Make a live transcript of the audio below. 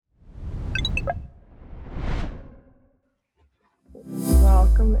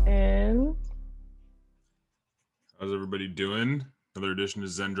welcome in. How's everybody doing? Another edition of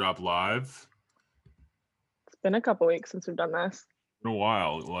Zen Drop Live. It's been a couple weeks since we've done this. In a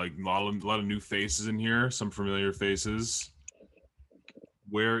while, like a lot of new faces in here, some familiar faces.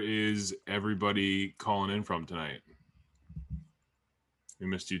 Where is everybody calling in from tonight? We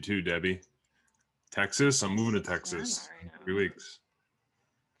missed you too, Debbie. Texas? I'm moving to Texas in 3 weeks.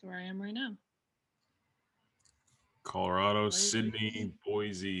 That's where I am right now. Colorado, Sydney,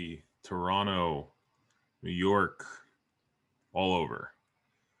 Boise, Toronto, New York, all over.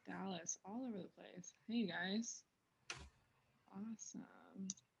 Dallas, all over the place. Hey guys. Awesome.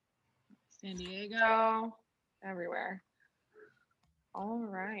 San Diego, Everywhere. All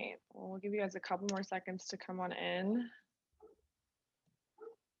right. Well, we'll give you guys a couple more seconds to come on in.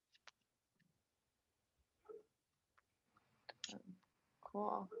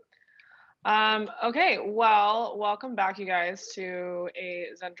 Cool. Okay, well, welcome back, you guys, to a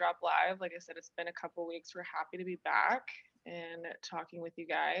Zen Drop Live. Like I said, it's been a couple weeks. We're happy to be back and talking with you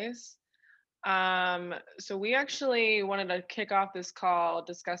guys. So we actually wanted to kick off this call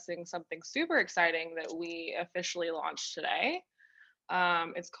discussing something super exciting that we officially launched today.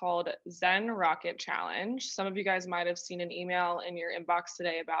 It's called Zen Rocket Challenge. Some of you guys might have seen an email in your inbox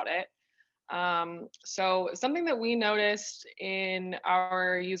today about it. So something that we noticed in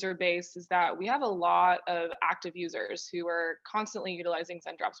our user base is that we have a lot of active users who are constantly utilizing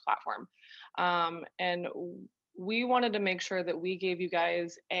ZenDrop's platform. And we wanted to make sure that we gave you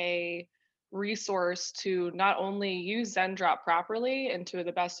guys a resource to not only use ZenDrop properly and to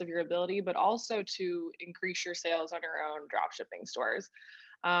the best of your ability, but also to increase your sales on your own dropshipping stores.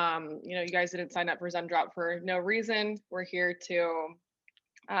 You guys didn't sign up for ZenDrop for no reason. We're here to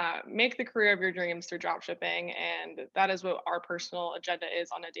make the career of your dreams through dropshipping, and that is what our personal agenda is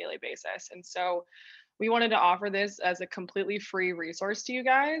on a daily basis. And so we wanted to offer this as a completely free resource to you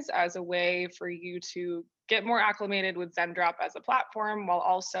guys as a way for you to get more acclimated with ZenDrop as a platform, while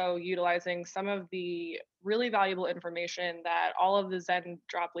also utilizing some of the really valuable information that all of the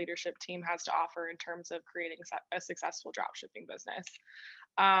ZenDrop leadership team has to offer in terms of creating a successful dropshipping business.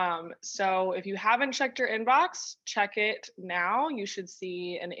 So if you haven't checked your inbox, check it now. You should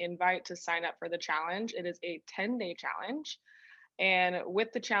see an invite to sign up for the challenge. It is a 10-day challenge. And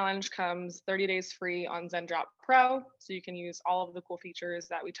with the challenge comes 30 days free on ZenDrop Pro. So you can use all of the cool features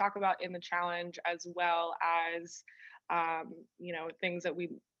that we talk about in the challenge, as well as things that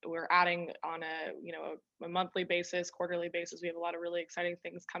we're adding on a monthly basis, quarterly basis. We have a lot of really exciting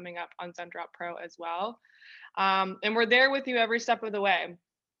things coming up on ZenDrop Pro as well. And we're there with you every step of the way.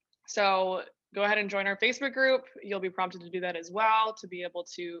 So go ahead and join our Facebook group. You'll be prompted to do that as well, to be able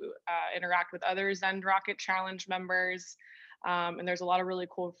to interact with other Zen Rocket Challenge members. And there's a lot of really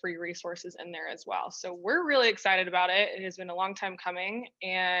cool free resources in there as well. So we're really excited about it. It has been a long time coming,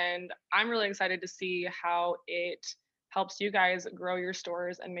 and I'm really excited to see how it helps you guys grow your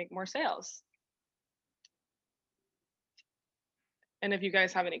stores and make more sales. And if you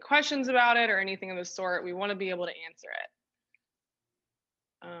guys have any questions about it or anything of the sort, we want to be able to answer it.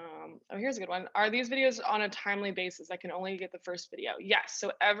 Oh, here's a good one. Are these videos on a timely basis? I can only get the first video. Yes,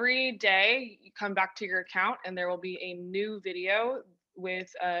 so every day you come back to your account and there will be a new video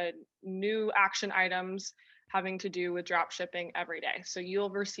with new action items having to do with drop shipping every day. So you'll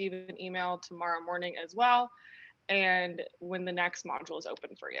receive an email tomorrow morning as well, and when the next module is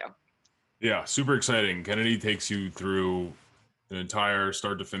open for you. Yeah, super exciting. Kennedy takes you through an entire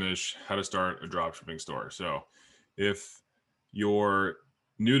start to finish, how to start a dropshipping store. So if you're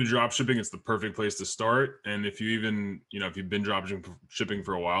new to dropshipping, it's the perfect place to start. And if you even, if you've been dropshipping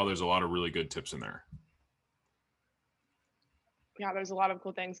for a while, there's a lot of really good tips in there. Yeah, there's a lot of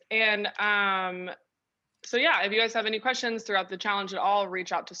cool things. And so yeah, if you guys have any questions throughout the challenge at all,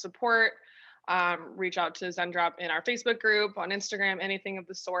 reach out to support, reach out to ZenDrop in our Facebook group, on Instagram, anything of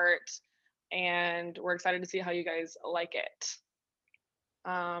the sort. And we're excited to see how you guys like it.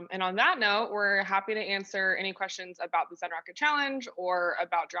 And on that note, we're happy to answer any questions about the Zen Rocket Challenge or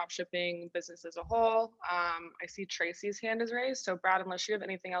about dropshipping business as a whole. I see Tracy's hand is raised. So Brad, unless you have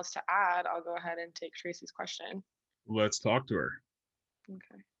anything else to add, I'll go ahead and take Tracy's question. Let's talk to her.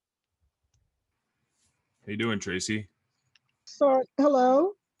 Okay. How you doing, Tracy? Sorry,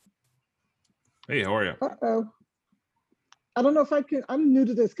 hello. Hey, how are you? Uh-oh. I don't know if I can, I'm new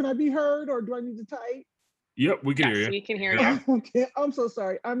to this. Can I be heard or do I need to type? Yep, we can hear you. We can hear you. Okay, I'm so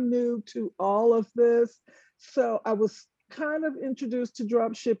sorry. I'm new to all of this. So I was kind of introduced to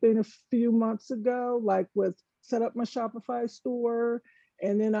drop shipping a few months ago, like with set up my Shopify store.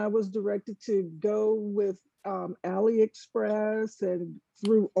 And then I was directed to go with AliExpress and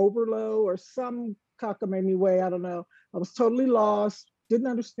through Overlow or some cockamamie way, I don't know. I was totally lost, didn't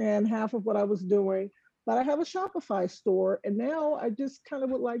understand half of what I was doing, but I have a Shopify store, and now I just kind of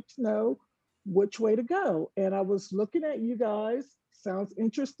would like to know which way to go. And I was looking at you guys. Sounds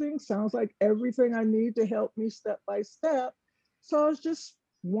interesting. Sounds like everything I need to help me step by step. So I was just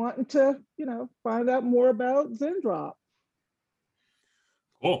wanting to, find out more about ZenDrop.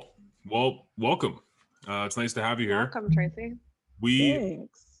 Cool. Well, welcome. It's nice to have you here. Welcome, Tracy.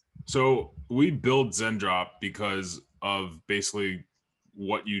 Thanks. So we built ZenDrop because of basically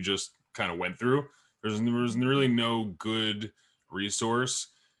what you just kind of went through. There's really no good resource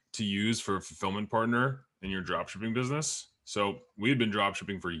to use for a fulfillment partner in your dropshipping business. So we had been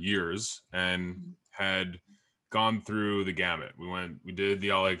dropshipping for years and had gone through the gamut. We did the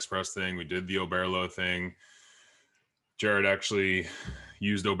AliExpress thing, we did the Oberlo thing. Jared actually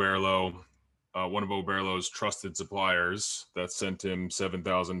used Oberlo, one of Oberlo's trusted suppliers that sent him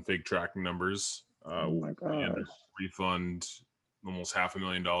 7,000 fake tracking numbers. Oh my gosh. Refund almost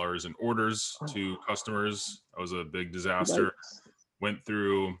 $500,000 in orders to customers. That was a big disaster. Yikes. Went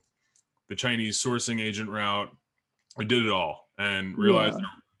through the Chinese sourcing agent route. We did it all and realized there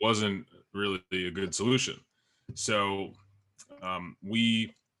wasn't really a good solution. So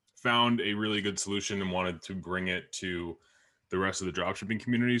we found a really good solution and wanted to bring it to the rest of the dropshipping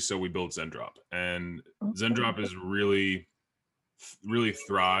community. So we built ZenDrop, and ZenDrop is really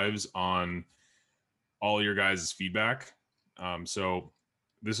thrives on all your guys' feedback. So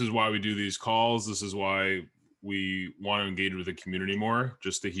this is why we do these calls. This is why we want to engage with the community more,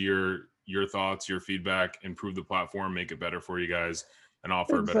 just to hear your thoughts, your feedback, improve the platform, make it better for you guys, and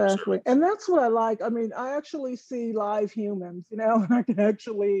offer a better service. And that's what I like. I mean, I actually see live humans, and I can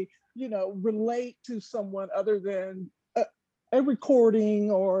actually, relate to someone other than a recording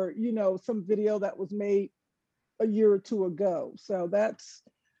or, some video that was made a year or two ago. So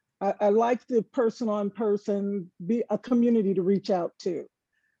I like the person on person, be a community to reach out to.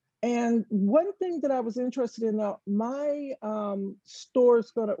 And one thing that I was interested in, now my store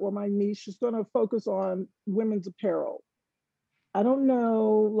is my niche is gonna focus on women's apparel. I don't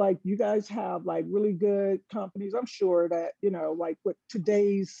know, like you guys have like really good companies. I'm sure that, like with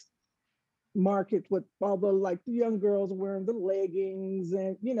today's market, with all the like the young girls wearing the leggings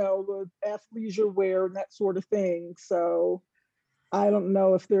and, the athleisure wear and that sort of thing. So I don't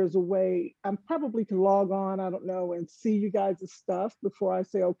know if there's a way. I probably can log on, I don't know, and see you guys' stuff before I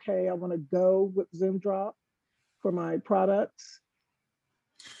say, okay, I want to go with ZenDrop for my products.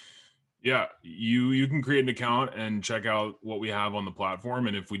 Yeah, you can create an account and check out what we have on the platform.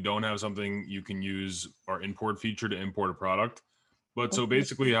 And if we don't have something, you can use our import feature to import a product. But so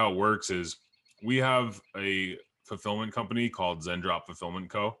basically how it works is we have a fulfillment company called ZenDrop Fulfillment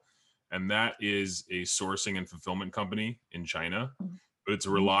Co. And that is a sourcing and fulfillment company in China, but it's a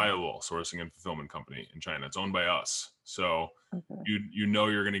reliable sourcing and fulfillment company in China. It's owned by us. So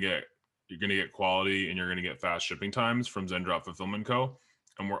you're going to get quality and you're going to get fast shipping times from ZenDrop Fulfillment Co.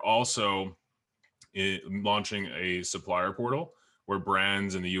 And we're also launching a supplier portal where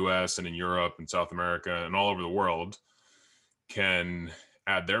brands in the US and in Europe and South America and all over the world can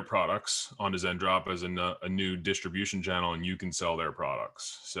add their products onto ZenDrop as a new distribution channel, and you can sell their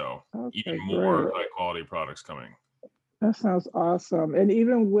products. So even more high quality products coming. That sounds awesome. And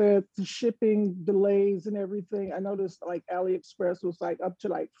even with the shipping delays and everything, I noticed like AliExpress was like up to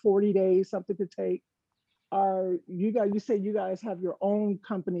like 40 days, something to take. You say you guys have your own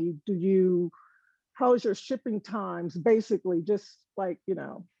company. How is your shipping times? Basically, just like,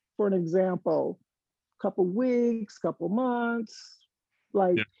 for an example, couple weeks, couple months,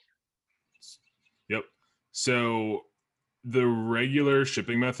 like. Yep. So the regular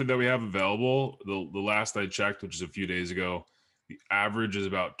shipping method that we have available, the last I checked, which is a few days ago, the average is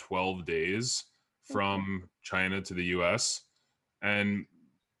about 12 days from China to the US. And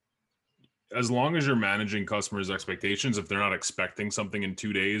as long as you're managing customers' expectations, if they're not expecting something in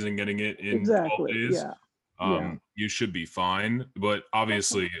 2 days and getting it in 12 days, you should be fine. But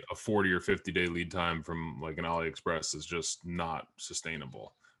obviously a 40 or 50 day lead time from like an AliExpress is just not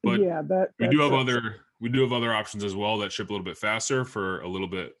sustainable. But we do have other options as well that ship a little bit faster for a little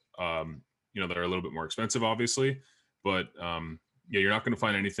bit, that are a little bit more expensive, obviously. But you're not going to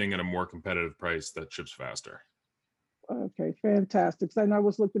find anything at a more competitive price that ships faster. Okay, fantastic. And I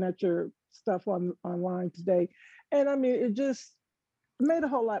was looking at your stuff online today, and I mean, it just made a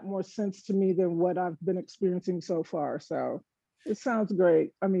whole lot more sense to me than what I've been experiencing so far. So it sounds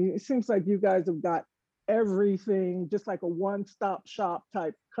great. I mean, it seems like you guys have got everything, just like a one-stop shop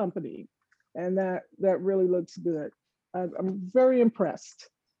type company, and that really looks good. I'm very impressed.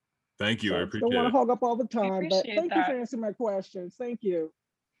 Thank you. I appreciate it. Don't want to hog up all the time, but thank you for that. answering my questions. Thank you.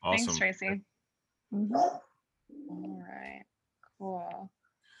 Awesome. Thanks, Tracy. Mhm. All right, Cool.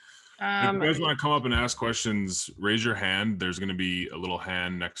 If you guys want to come up and ask questions, raise your hand. There's going to be a little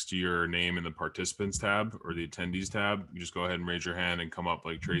hand next to your name in the participants tab or the attendees tab. You just go ahead and raise your hand and come up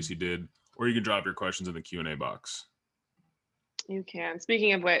like Tracy did, or you can drop your questions in the Q&A box. You can.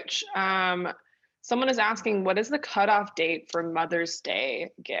 Speaking of which, someone is asking, what is the cutoff date for Mother's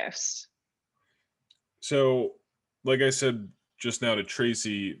Day gifts? So, like I said just now to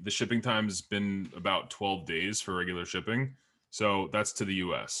Tracy, the shipping time has been about 12 days for regular shipping. So that's to the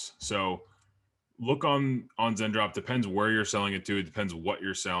US. So look on Zendrop, depends where you're selling it to. It depends what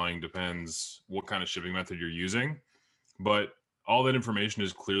you're selling, depends what kind of shipping method you're using. But all that information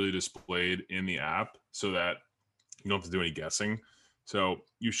is clearly displayed in the app so that you don't have to do any guessing. So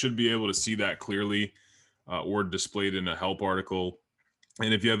you should be able to see that clearly or displayed in a help article.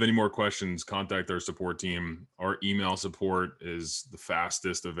 And if you have any more questions, contact our support team. Our email support is the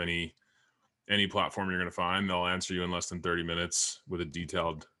fastest of any platform you're going to find. They'll answer you in less than 30 minutes with a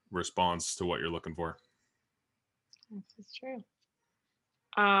detailed response to what you're looking for. This is true.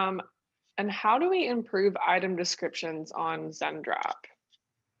 And how do we improve item descriptions on Zendrop?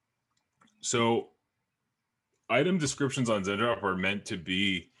 So item descriptions on Zendrop are meant to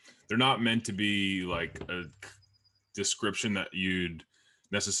be, they're not meant to be like a description that you'd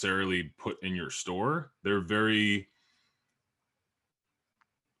necessarily put in your store. They're very,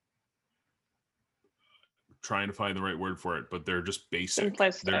 trying to find the right word for it, but they're just basic.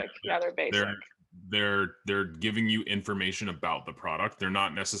 Simplistic. They're basic. They're giving you information about the product. They're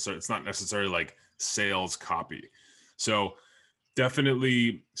not necessarily, it's not necessarily like sales copy. So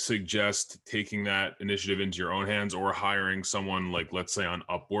definitely suggest taking that initiative into your own hands or hiring someone like, let's say on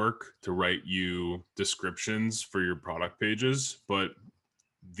Upwork, to write you descriptions for your product pages. But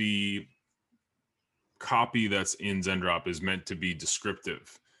the copy that's in Zendrop is meant to be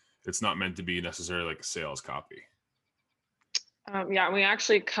descriptive. It's not meant to be necessarily like a sales copy. Yeah, we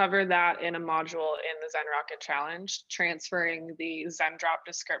actually cover that in a module in the ZenRocket Challenge, transferring the Zendrop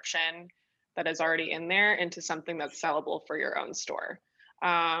description that is already in there into something that's sellable for your own store.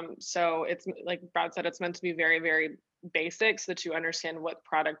 So it's like Brad said, it's meant to be very, very basic so that you understand what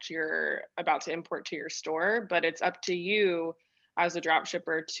product you're about to import to your store, but it's up to you as a drop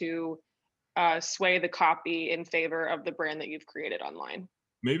shipper to sway the copy in favor of the brand that you've created online.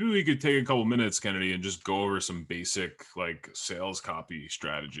 Maybe we could take a couple minutes, Kennedy, and just go over some basic like sales copy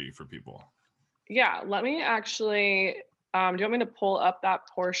strategy for people. Yeah, let me actually, do you want me to pull up that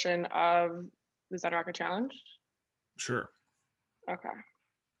portion of the ZenRocket Challenge? Sure. Okay.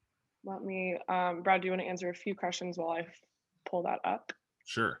 Let me, Brad, do you want to answer a few questions while I pull that up?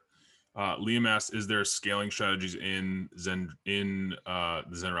 Sure. Liam asked, is there scaling strategies in the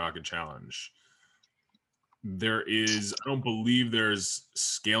ZenRocket Challenge? There is, I don't believe there's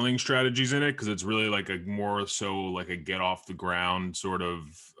scaling strategies in it because it's really like a more so like a get off the ground sort of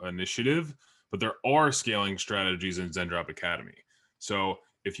initiative, but there are scaling strategies in Zendrop Academy. So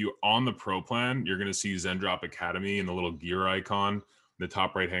if you're on the pro plan, you're going to see Zendrop Academy and the little gear icon in the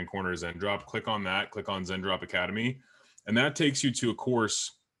top right hand corner of Zendrop. Click on that, click on Zendrop Academy, and that takes you to a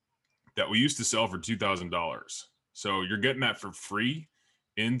course that we used to sell for $2,000. So you're getting that for free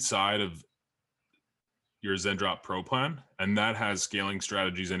inside of your Zendrop Pro plan, and that has scaling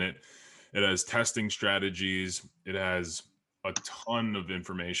strategies in it. It has testing strategies. It has a ton of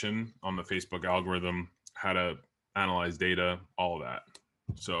information on the Facebook algorithm, how to analyze data, all of that.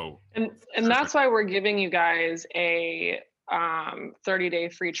 So, and that's why we're giving you guys a 30-day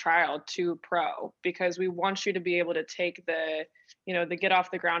free trial to Pro, because we want you to be able to take the get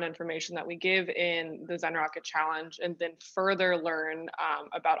off the ground information that we give in the ZenRocket Challenge and then further learn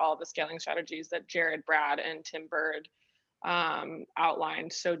about all the scaling strategies that Jared, Brad, and Tim Bird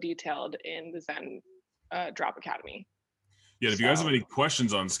outlined so detailed in the ZenDrop Academy. Yeah, if you guys have any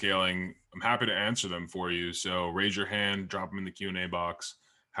questions on scaling, I'm happy to answer them for you. So raise your hand, drop them in the Q&A box.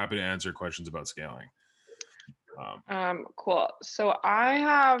 Happy to answer questions about scaling. Cool. So I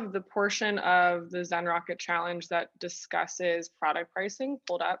have the portion of the ZenRocket Challenge that discusses product pricing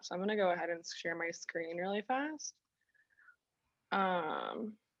pulled up. So I'm going to go ahead and share my screen really fast.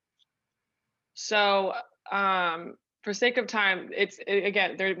 For sake of time,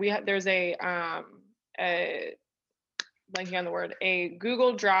 again, there's a blanking on the word, a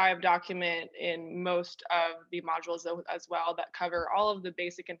Google Drive document in most of the modules as well that cover all of the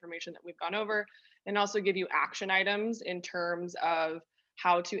basic information that we've gone over, and also give you action items in terms of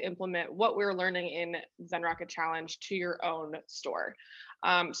how to implement what we're learning in ZenRocket Challenge to your own store.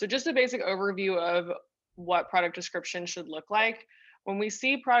 So just a basic overview of what product description should look like. When we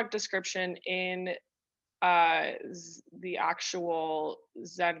see product description in the actual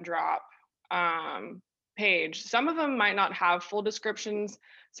ZenDrop page. Some of them might not have full descriptions.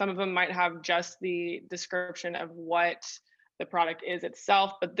 Some of them might have just the description of what the product is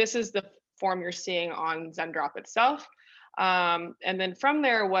itself, but this is the form you're seeing on ZenDrop itself. And then from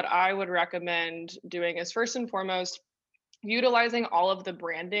there, what I would recommend doing is first and foremost, utilizing all of the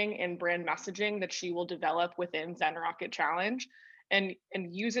branding and brand messaging that she will develop within ZenRocket Challenge and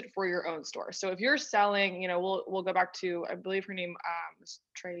use it for your own store. So if you're selling, we'll go back to, I believe her name is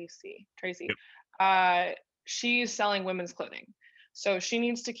Tracy. Yep. She's selling women's clothing. So she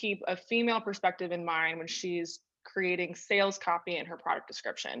needs to keep a female perspective in mind when she's creating sales copy in her product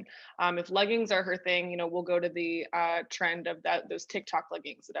description. If leggings are her thing, we'll go to the trend of those TikTok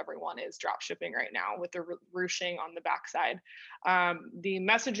leggings that everyone is drop shipping right now with the ruching on the backside. The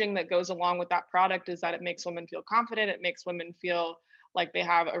messaging that goes along with that product is that it makes women feel confident. It makes women feel like they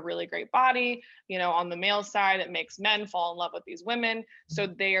have a really great body. On the male side, it makes men fall in love with these women. So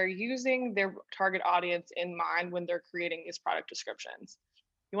they are using their target audience in mind when they're creating these product descriptions.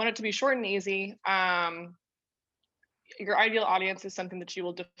 You want it to be short and easy. Your ideal audience is something that you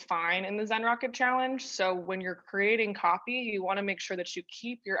will define in the ZenRocket Challenge. So when you're creating copy, you want to make sure that you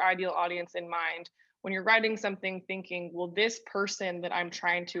keep your ideal audience in mind when you're writing something, thinking, will this person that I'm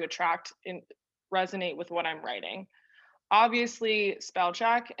trying to attract resonate with what I'm writing? Obviously, spell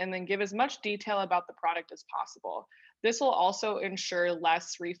check and then give as much detail about the product as possible. This will also ensure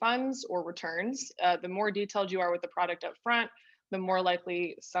less refunds or returns. The more detailed you are with the product up front, the more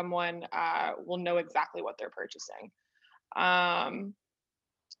likely someone will know exactly what they're purchasing.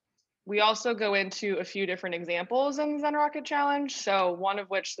 We also go into a few different examples in the ZenRocket Challenge. So one of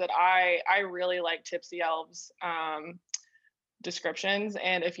which that I really like Tipsy Elves descriptions.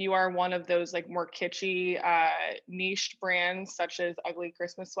 And if you are one of those like more kitschy niched brands such as Ugly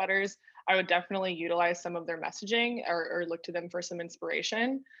Christmas Sweaters, I would definitely utilize some of their messaging or look to them for some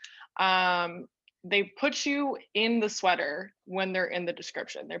inspiration. They put you in the sweater when they're in the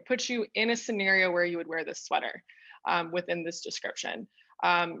description. They put you in a scenario where you would wear this sweater within this description.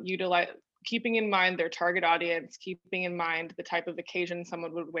 Keeping in mind their target audience, keeping in mind the type of occasion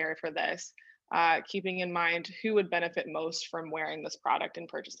someone would wear for this, keeping in mind who would benefit most from wearing this product and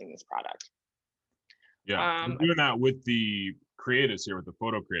purchasing this product. Yeah, we're doing that with the creatives here, with the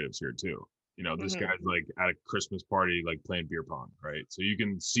photo creatives here too. This guy's like at a Christmas party, like playing beer pong, right? So you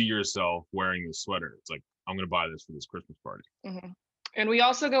can see yourself wearing this sweater. It's like, I'm going to buy this for this Christmas party. And we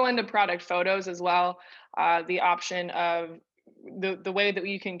also go into product photos as well. The option of the way that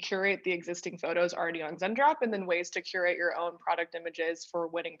you can curate the existing photos already on ZenDrop, and then ways to curate your own product images for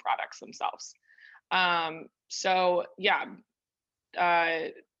winning products themselves. So yeah,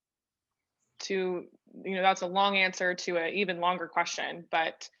 that's a long answer to an even longer question,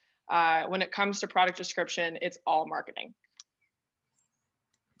 but when it comes to product description, it's all marketing.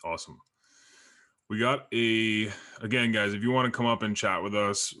 Awesome. We got again, guys, if you want to come up and chat with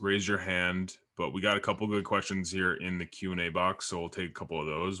us, raise your hand, but we got a couple good questions here in the Q&A box. So we'll take a couple of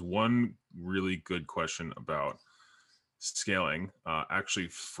those. One really good question about scaling, actually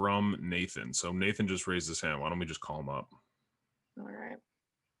from Nathan. So Nathan just raised his hand. Why don't we just call him up? All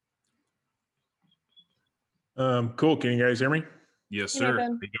right. Cool. Can you guys hear me? Yes, sir. How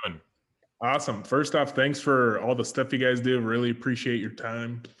you doing? Awesome. First off, thanks for all the stuff you guys do. Really appreciate your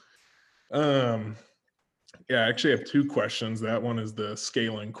time. Yeah, I actually have two questions. That one is the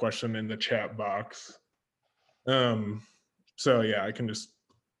scaling question in the chat box. So yeah, I can just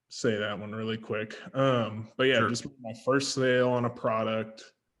say that one really quick. But yeah, just my first sale on a product.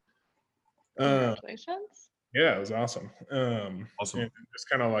 Congratulations. Yeah, it was awesome. Awesome. And just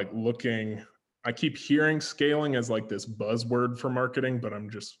kind of like looking, I keep hearing scaling as like this buzzword for marketing, but I'm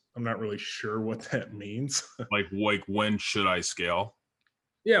not really sure what that means. like when should I scale?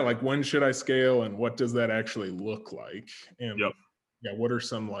 Yeah, like when should I scale and what does that actually look like? And yeah, what are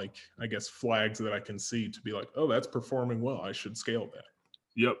some like, I guess, flags that I can see to be like, oh, that's performing well, I should scale that?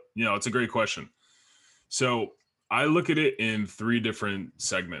 Yep. It's a great question. So I look at it in three different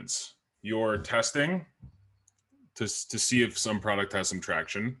segments. You're testing to see if some product has some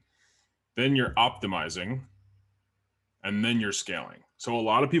traction. Then you're optimizing, and then you're scaling. So a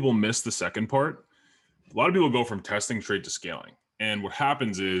lot of people miss the second part. A lot of people go from testing straight to scaling. And what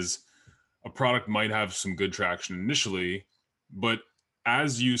happens is a product might have some good traction initially, but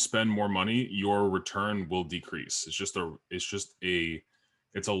as you spend more money, your return will decrease. It's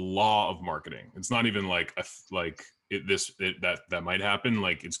a law of marketing. It's not even like that might happen.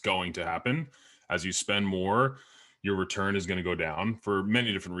 Like, it's going to happen. As you spend more, your return is going to go down for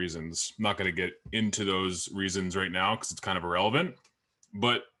many different reasons. I'm not going to get into those reasons right now because it's kind of irrelevant,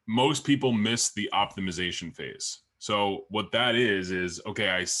 but most people miss the optimization phase. So what that is okay,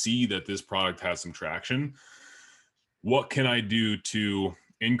 I see that this product has some traction. What can I do to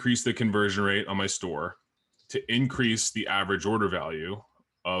increase the conversion rate on my store, to increase the average order value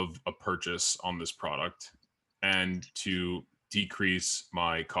of a purchase on this product, and to decrease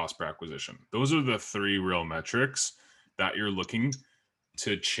my cost per acquisition? Those are the three real metrics that you're looking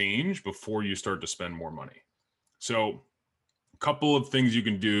to change before you start to spend more money. So a couple of things you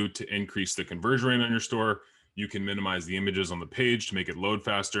can do to increase the conversion rate on your store. You can minimize the images on the page to make it load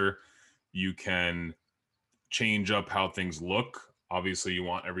faster. You can change up how things look. Obviously, you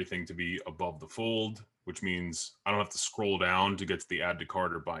want everything to be above the fold, which means I don't have to scroll down to get to the add to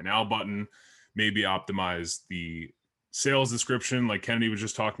cart or buy now button. Maybe optimize the sales description, like Kennedy was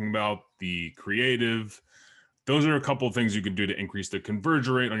just talking about, the creative. Those are a couple of things you can do to increase the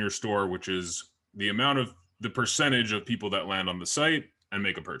conversion rate on your store, which is the percentage of people that land on the site and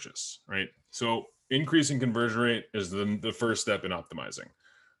make a purchase, right? So increasing conversion rate is the first step in optimizing.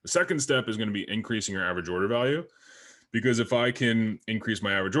 The second step is going to be increasing your average order value, because if I can increase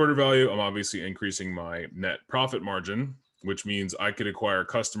my average order value, I'm obviously increasing my net profit margin, which means I could acquire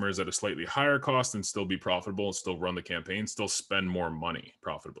customers at a slightly higher cost and still be profitable and still run the campaign, still spend more money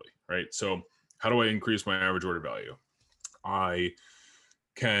profitably, right? So how do I increase my average order value? I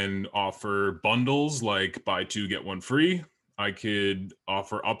can offer bundles like buy two, get one free. I could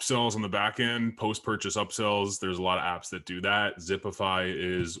offer upsells on the back end, post-purchase upsells. There's a lot of apps that do that. Zipify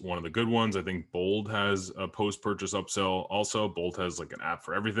is one of the good ones. I think Bold has a post-purchase upsell also. Bold has like an app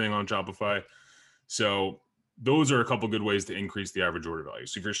for everything on Shopify. So those are a couple good ways to increase the average order value.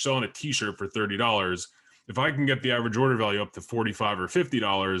 So if you're selling a t-shirt for $30, if I can get the average order value up to $45 or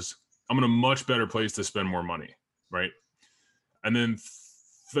 $50, I'm in a much better place to spend more money, right? And then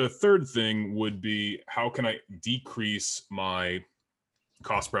the third thing would be, how can I decrease my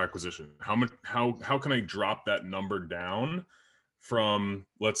cost per acquisition? How can I drop that number down from,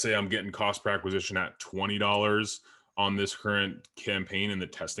 let's say I'm getting cost per acquisition at $20 on this current campaign in the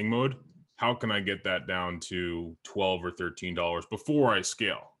testing mode. How can I get that down to $12 or $13 before I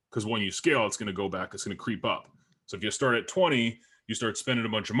scale? Because when you scale, it's going to go back, it's going to creep up. So if you start at 20, you start spending a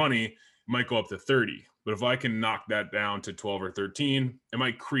bunch of money, it might go up to 30. But if I can knock that down to 12 or 13, it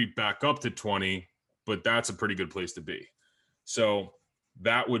might creep back up to 20, but that's a pretty good place to be. So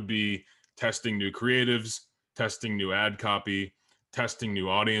that would be testing new creatives, testing new ad copy, testing new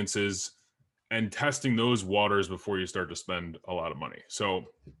audiences, and testing those waters before you start to spend a lot of money. So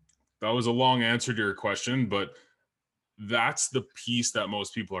that was a long answer to your question, but that's the piece that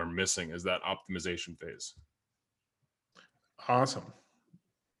most people are missing, is that optimization phase. Awesome.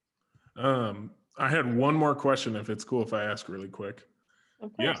 I had one more question, if it's cool if I ask really quick.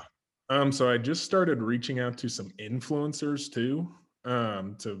 Of course. Yeah. So I just started reaching out to some influencers too,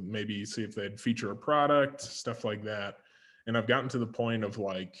 to maybe see if they'd feature a product, stuff like that. And I've gotten to the point of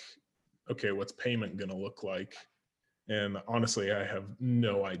like, okay, what's payment gonna look like? And honestly, I have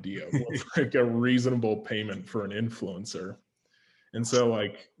no idea what's like a reasonable payment for an influencer. And so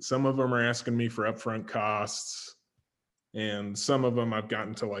like some of them are asking me for upfront costs, and some of them I've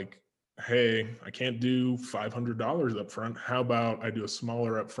gotten to like, hey, I can't do $500 up front. How about I do a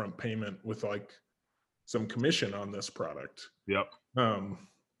smaller upfront payment with like some commission on this product? Yep.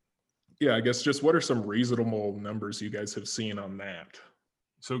 Yeah, I guess just what are some reasonable numbers you guys have seen on that?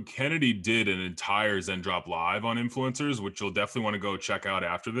 So Kennedy did an entire ZenDrop live on influencers, which you'll definitely want to go check out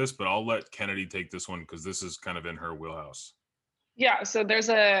after this, but I'll let Kennedy take this one because this is kind of in her wheelhouse. Yeah, so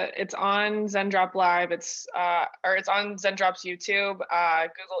it's on ZenDrop Live. It's on ZenDrop's YouTube.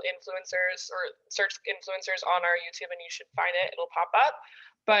 Google influencers or search influencers on our YouTube, and you should find it. It'll pop up.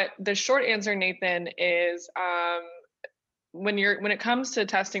 But the short answer, Nathan, is when it comes to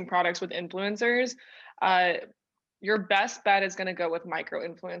testing products with influencers, your best bet is going to go with micro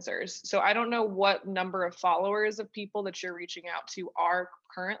influencers. So I don't know what number of followers of people that you're reaching out to are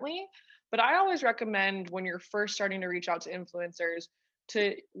currently, but I always recommend when you're first starting to reach out to influencers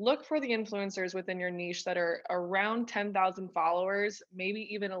to look for the influencers within your niche that are around 10,000 followers, maybe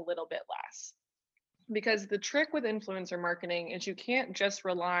even a little bit less. Because the trick with influencer marketing is you can't just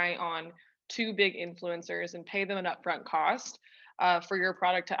rely on two big influencers and pay them an upfront cost for your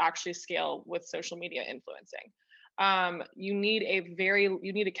product to actually scale with social media influencing. You need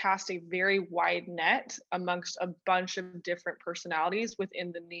to cast a very wide net amongst a bunch of different personalities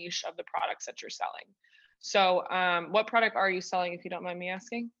within the niche of the products that you're selling. So what product are you selling, if you don't mind me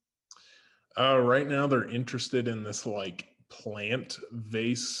asking? Right now they're interested in this like plant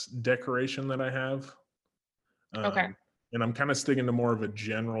vase decoration that I have. Okay. And I'm kind of sticking to more of a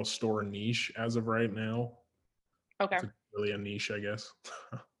general store niche as of right now. Okay. It's really a niche, I guess.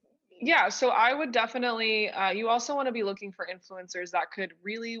 Yeah, so I would definitely, you also want to be looking for influencers that could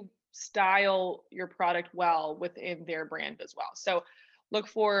really style your product well within their brand as well. So look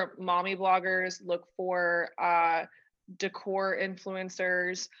for mommy bloggers, look for decor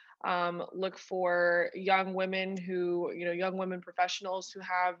influencers, look for young women who, young women professionals who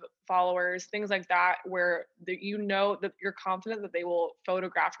have followers, things like that, where you know that you're confident that they will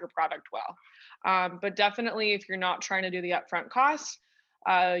photograph your product well. But definitely, if you're not trying to do the upfront cost,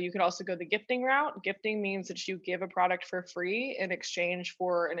 you could also go the gifting route. Gifting means that you give a product for free in exchange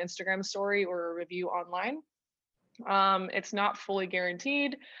for an Instagram story or a review online. It's not fully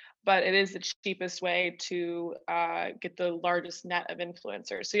guaranteed, but it is the cheapest way to get the largest net of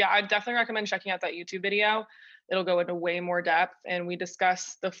influencers. So yeah, I definitely recommend checking out that YouTube video. It'll go into way more depth, and we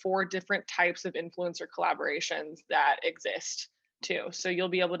discuss the 4 different types of influencer collaborations that exist too. So you'll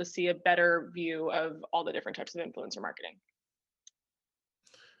be able to see a better view of all the different types of influencer marketing.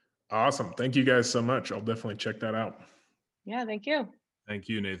 Awesome. Thank you guys so much. I'll definitely check that out. Yeah, thank you. Thank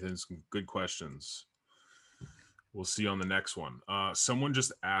you, Nathan. Some good questions. We'll see you on the next one. Someone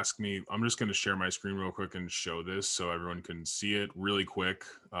just asked me, I'm just going to share my screen real quick and show this so everyone can see it really quick.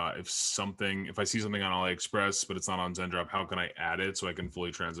 If I see something on AliExpress, but it's not on ZenDrop, how can I add it so I can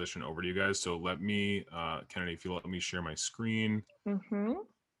fully transition over to you guys? So let me, Kennedy, if you let me share my screen,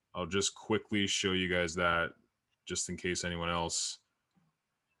 I'll just quickly show you guys that just in case anyone else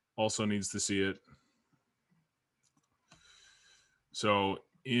also needs to see it. So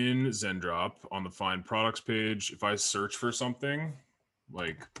in ZenDrop on the Find Products page, if I search for something,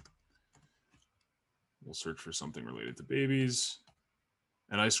 like we'll search for something related to babies,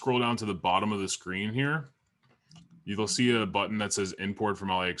 and I scroll down to the bottom of the screen here, you'll see a button that says import from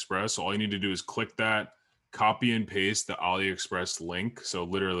AliExpress. So all you need to do is click that, copy and paste the AliExpress link. So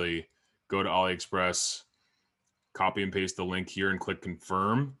literally go to AliExpress, copy and paste the link here and click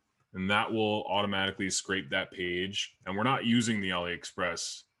confirm. And that will automatically scrape that page. And we're not using the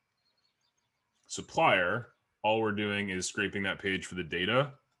AliExpress supplier. All we're doing is scraping that page for the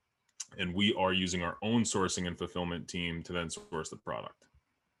data. And we are using our own sourcing and fulfillment team to then source the product.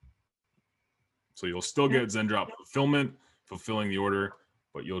 So you'll still get ZenDrop fulfillment, fulfilling the order,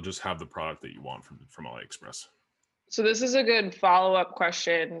 but you'll just have the product that you want from AliExpress. So this is a good follow-up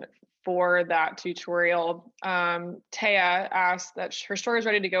question for that tutorial. Taya asked that her store is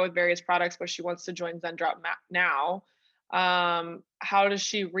ready to go with various products, but she wants to join ZenDrop now. How does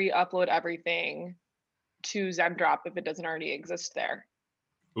she re-upload everything to ZenDrop if it doesn't already exist there?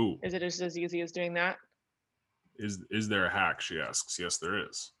 Ooh. Is it just as easy as doing that? Is there a hack, she asks. Yes, there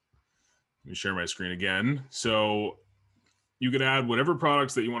is. Let me share my screen again. So you could add whatever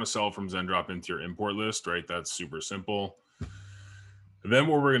products that you want to sell from ZenDrop into your import list, right? That's super simple. And then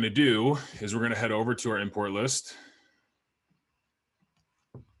what we're going to do is we're going to head over to our import list.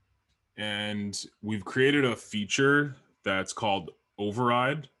 And we've created a feature that's called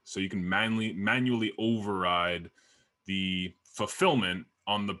override. So you can manually override the fulfillment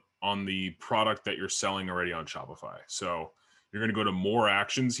on the product that you're selling already on Shopify. So you're going to go to more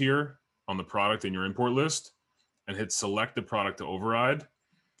actions here on the product in your import list and hit select the product to override.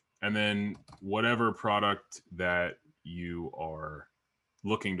 And then whatever product that you are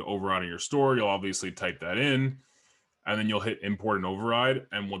looking to override in your store, you'll obviously type that in, and then you'll hit import and override.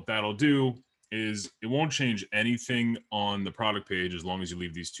 And what that'll do is it won't change anything on the product page as long as you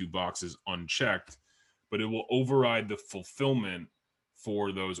leave these 2 boxes unchecked, but it will override the fulfillment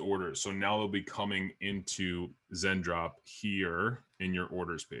for those orders. So now they'll be coming into ZenDrop here in your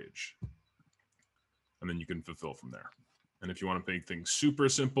orders page. And then you can fulfill from there. And if you want to make things super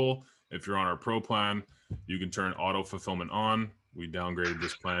simple, if you're on our pro plan, you can turn auto fulfillment on. We downgraded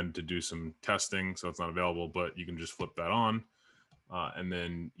this plan to do some testing, so it's not available, but you can just flip that on. And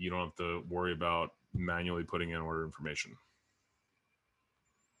then you don't have to worry about manually putting in order information.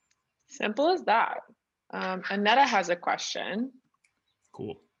 Simple as that. Annetta has a question.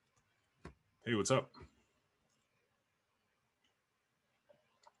 Cool. Hey, what's up?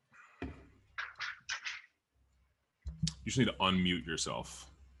 You just need to unmute yourself.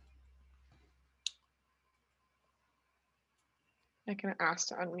 I can ask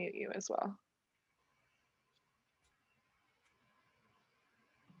to unmute you as well.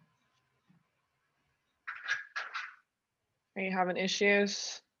 Are you having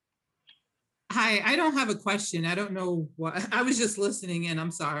issues? Hi, I don't have a question. I don't know what, I was just listening in.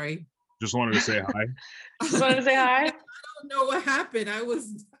 I'm sorry. Just wanted to say hi. Just wanted to say hi. I don't know what happened.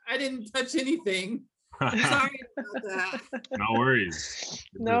 I didn't touch anything. Sorry about that. No worries.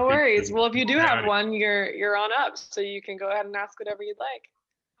 No worries. Well, if you do have one, you're on up, so you can go ahead and ask whatever you'd like.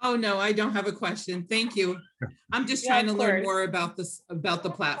 Oh, no, I don't have a question. Thank you. I'm just Yeah, trying of to learn course. more about this, about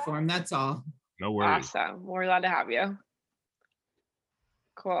the platform. That's all. No worries. Awesome. We're glad to have you.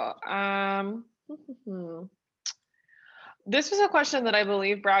 Cool. This was a question that I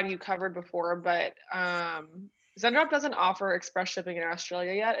believe, Brad, you covered before, but Zendrop doesn't offer express shipping in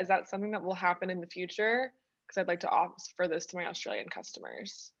Australia yet. Is that something that will happen in the future? Because I'd like to offer this to my Australian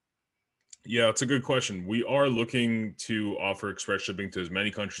customers. Yeah, it's a good question. We are looking to offer express shipping to as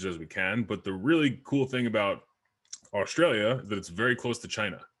many countries as we can, but the really cool thing about Australia is that it's very close to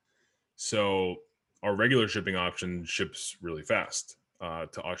China. So our regular shipping option ships really fast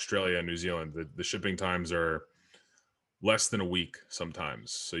to Australia and New Zealand. The shipping times are less than a week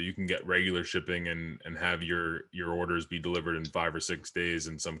sometimes. So you can get regular shipping and have your orders be delivered in 5 or 6 days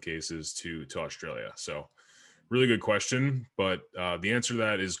in some cases to Australia. So really good question, but the answer to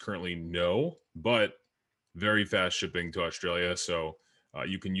that is currently no, but very fast shipping to Australia. So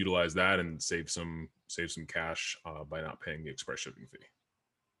you can utilize that and save some cash by not paying the express shipping fee.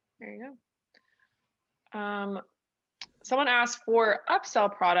 There you go. Someone asked, for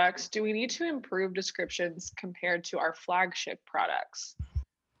upsell products, do we need to improve descriptions compared to our flagship products?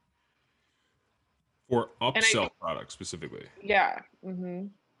 For upsell products specifically? Yeah.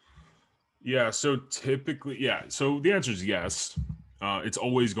 Yeah, so typically, yeah. So the answer is yes. It's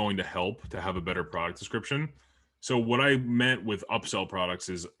always going to help to have a better product description. So what I meant with upsell products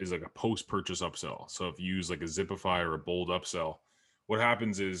is like a post-purchase upsell. So if you use like a Zipify or a Bold upsell, what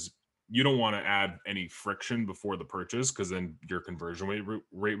happens is you don't want to add any friction before the purchase, because then your conversion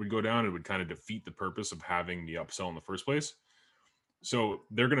rate would go down. It would kind of defeat the purpose of having the upsell in the first place. So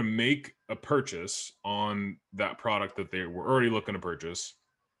they're going to make a purchase on that product that they were already looking to purchase.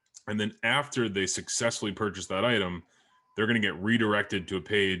 And then after they successfully purchase that item, they're going to get redirected to a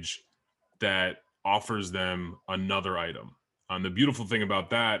page that offers them another item. The beautiful thing about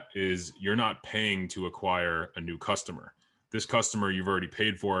that is you're not paying to acquire a new customer. This customer you've already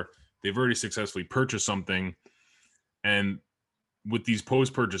paid for, they've already successfully purchased something. And with these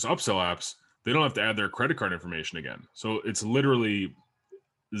post-purchase upsell apps, they don't have to add their credit card information again. So it's literally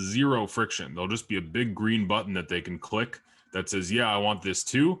zero friction. There'll just be a big green button that they can click that says, yeah, I want this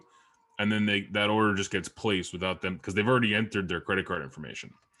too. And then that order just gets placed without them, because they've already entered their credit card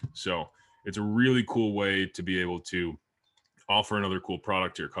information. So it's a really cool way to be able to offer another cool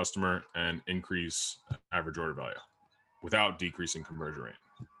product to your customer and increase average order value without decreasing conversion rate.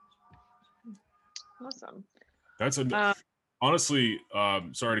 Awesome. That's honestly,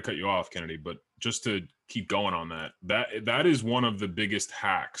 sorry to cut you off, Kennedy, but just to keep going on that is one of the biggest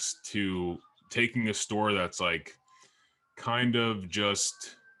hacks to taking a store that's like kind of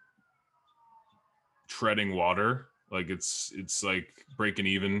just treading water. Like it's like breaking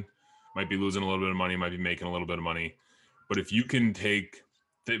even, might be losing a little bit of money, might be making a little bit of money. But if you can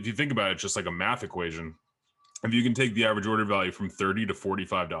if you think about it, just like a math equation, if you can take the average order value from $30 to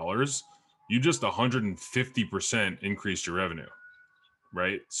 $45, you just 150% increased your revenue,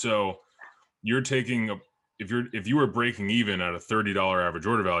 right? So you're taking if you were breaking even at a $30 average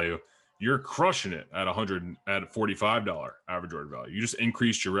order value, you're crushing it at $45 average order value. You just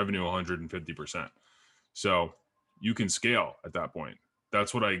increased your revenue 150%. So you can scale at that point.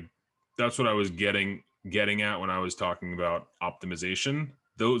 That's what I was getting at when I was talking about optimization.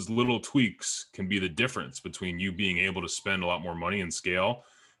 Those little tweaks can be the difference between you being able to spend a lot more money and scale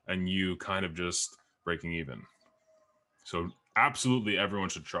and you kind of just breaking even. So absolutely everyone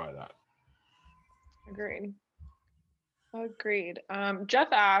should try that. Agreed. Jeff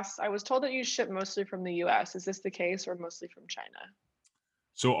asks, I was told that you ship mostly from the US. Is this the case or mostly from China?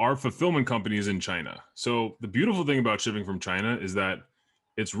 So our fulfillment company is in China. So the beautiful thing about shipping from China is that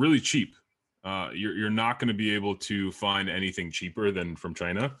it's really cheap. You're not going to be able to find anything cheaper than from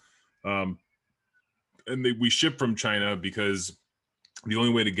China. We ship from China because the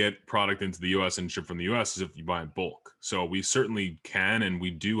only way to get product into the US and ship from the US is if you buy in bulk. So we certainly can, and we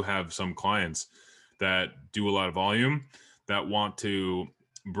do have some clients that do a lot of volume that want to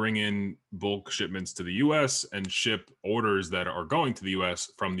bring in bulk shipments to the US and ship orders that are going to the US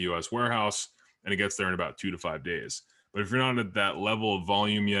from the US warehouse, and it gets there in about 2 to 5 days. But if you're not at that level of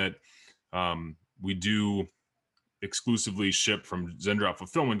volume yet, we do exclusively ship from Zendrop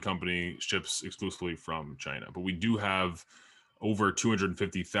Fulfillment Company, ships exclusively from China. But we do have over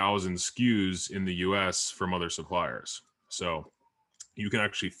 250,000 SKUs in the US from other suppliers. So you can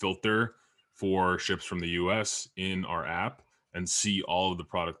actually filter for ships from the US in our app and see all of the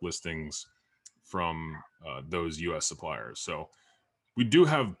product listings from those US suppliers. So we do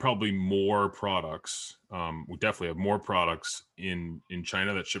have probably more products. We definitely have more products in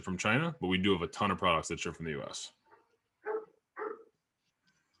China that ship from China, but we do have a ton of products that ship from the US.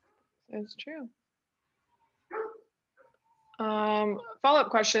 It's true. Follow-up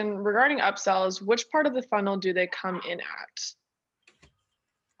question regarding upsells, which part of the funnel do they come in at?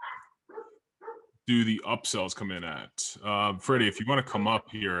 Do the upsells come in at? Freddie, if you want to come up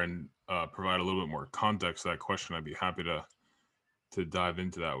here and provide a little bit more context to that question, I'd be happy to dive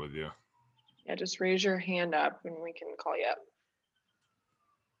into that with you. Yeah, just raise your hand up and we can call you up.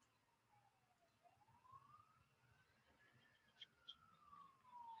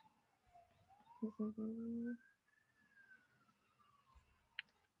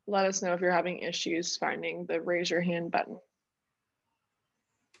 Let us know if you're having issues finding the raise your hand button.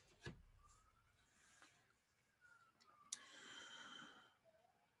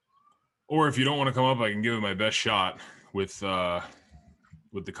 Or if you don't want to come up, I can give it my best shot with the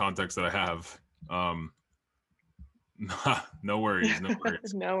context that I have. No worries, no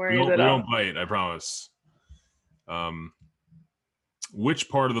worries. No we worries don't, at we all. don't bite, I promise. Which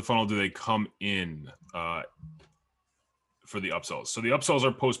part of the funnel do they come in for the upsells? So the upsells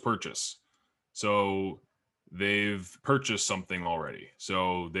are post-purchase. So they've purchased something already.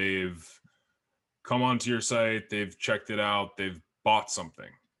 So they've come onto your site, they've checked it out, they've bought something.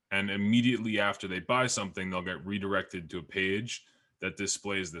 And immediately after they buy something, they'll get redirected to a page that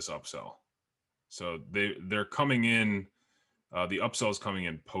displays this upsell. So they're coming in, the upsell is coming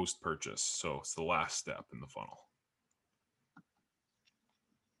in post-purchase. So it's the last step in the funnel.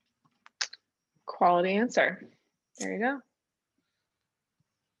 Quality answer. There you go.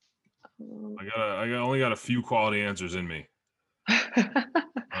 I only got a few quality answers in me.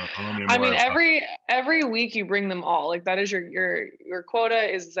 I mean, every week you bring them all. Like that is your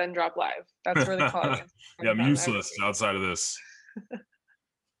quota is ZenDrop Live. That's where the quality is. Yeah, I'm useless outside of this.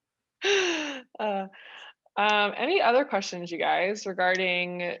 Any other questions, you guys,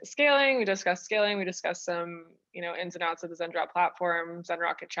 regarding scaling? We discussed scaling. We discussed some, ins and outs of the ZenDrop platform,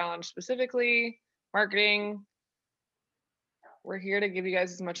 ZenRocket Challenge specifically, marketing. We're here to give you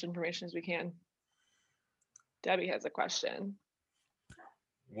guys as much information as we can. Debbie has a question.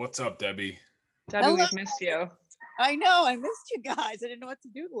 What's up, Debbie? Debbie, Hello. we've missed you. I know, I missed you guys. I didn't know what to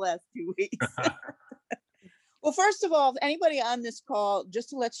do the last 2 weeks. Well, first of all, anybody on this call,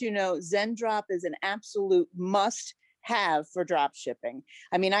 just to let you know, ZenDrop is an absolute must have for drop shipping.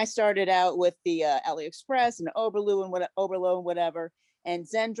 I mean, I started out with the AliExpress and Oberlo and whatever. And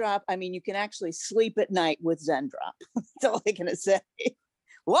ZenDrop, I mean, you can actually sleep at night with ZenDrop. That's all I'm gonna say.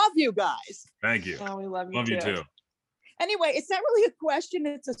 Love you guys. Thank you. Oh, we love you Love too. you too. Anyway, it's not really a question.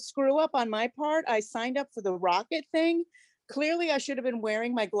 It's a screw up on my part. I signed up for the Rocket thing. Clearly, I should have been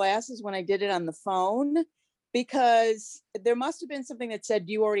wearing my glasses when I did it on the phone, because there must have been something that said,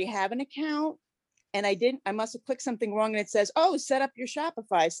 do you already have an account? And I didn't. I must have clicked something wrong, and it says, oh, set up your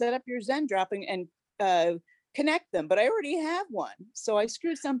Shopify, set up your ZenDrop and connect them. But I already have one. So I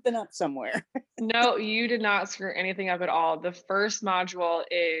screwed something up somewhere. No, you did not screw anything up at all. The first module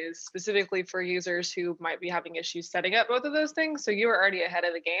is specifically for users who might be having issues setting up both of those things. So you are already ahead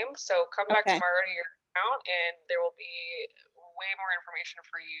of the game. So come back Okay. tomorrow to your account and there will be way more information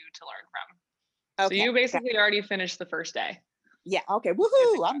for you to learn from. Okay. So you basically already finished the first day. Yeah. Okay.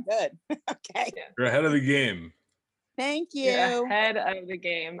 Woohoo. I'm good. Okay. You're ahead of the game. Thank you. You're ahead of the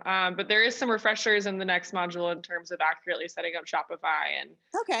game. But there is some refreshers in the next module in terms of accurately setting up Shopify and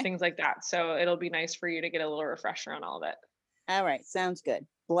Okay. things like that. So it'll be nice for you to get a little refresher on all of it. All right. Sounds good.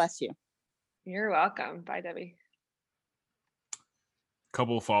 Bless you. You're welcome. Bye, Debbie.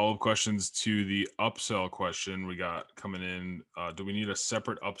 Couple of follow-up questions to the upsell question we got coming in. Do we need a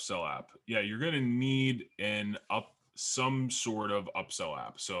separate upsell app? Yeah, you're going to need some sort of upsell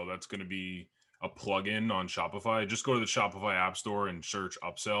app. So that's going to be a plugin on Shopify. Just go to the Shopify App Store and search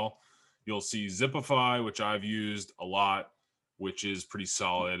upsell. You'll see Zipify, which I've used a lot, which is pretty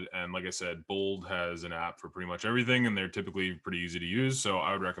solid. And like I said, Bold has an app for pretty much everything, and they're typically pretty easy to use. So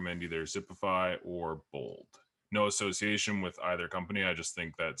I would recommend either Zipify or Bold. No association with either company. I just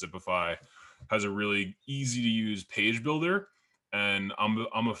think that Zipify has a really easy to use page builder, and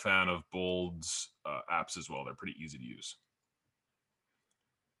I'm a fan of Bold's apps as well. They're pretty easy to use.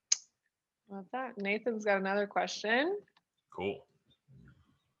 Love that. Nathan's got another question. Cool.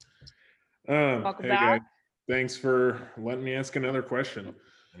 Welcome Hey back. guys, thanks for letting me ask another question.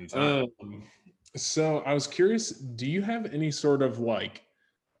 Anytime. So I was curious, do you have any sort of like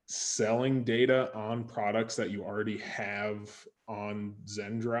selling data on products that you already have on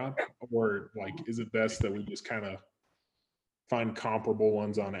ZenDrop, or like is it best that we just kind of find comparable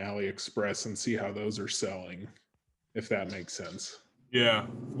ones on AliExpress and see how those are selling, if that makes sense? Yeah,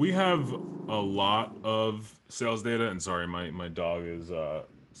 we have a lot of sales data, and sorry, my dog is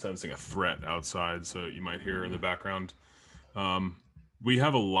sensing a threat outside, so you might hear in the background. we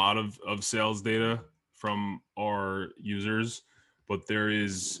have a lot of sales data from our users, but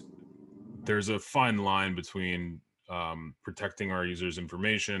there's a fine line between protecting our users'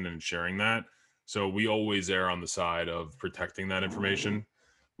 information and sharing that. So we always err on the side of protecting that information.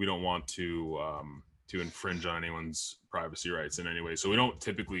 We don't want to infringe on anyone's privacy rights in any way. So we don't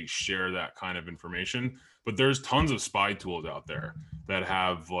typically share that kind of information. But there's tons of spy tools out there that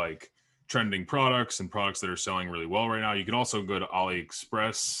have like trending products and products that are selling really well right now. You can also go to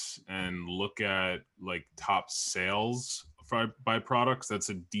AliExpress and look at like top sales by products. That's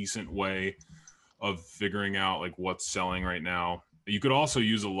a decent way of figuring out like what's selling right now. You could also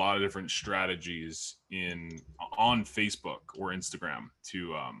use a lot of different strategies on Facebook or Instagram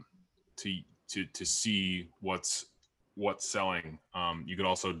to see what's selling. You could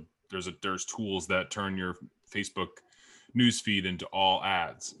also there's tools that turn your Facebook newsfeed into all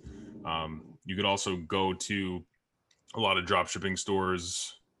ads. You could also go to a lot of drop shipping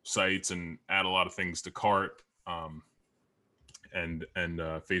stores sites and add a lot of things to cart, and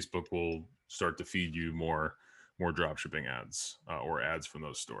Facebook will start to feed you more drop shipping ads or ads from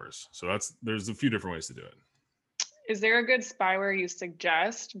those stores. So there's a few different ways to do it. Is there a good spyware you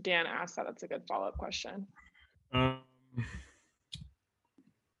suggest? Dan asked that. That's a good follow-up question.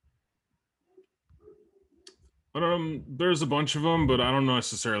 There's a bunch of them, but I don't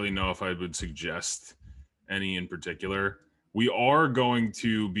necessarily know if I would suggest any in particular. We are going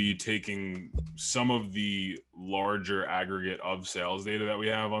to be taking some of the larger aggregate of sales data that we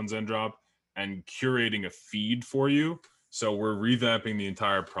have on Zendrop and curating a feed for you. So we're revamping the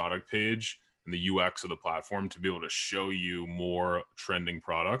entire product page and the UX of the platform to be able to show you more trending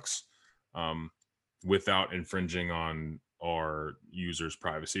products without infringing on our users'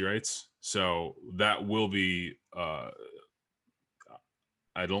 privacy rights. So that will be, I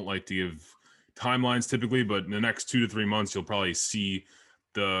don't like to give timelines typically, but in the next 2 to 3 months, you'll probably see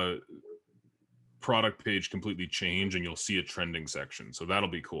the product page completely change and you'll see a trending section. So that'll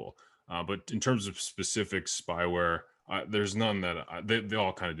be cool. But in terms of specific spyware, there's none that they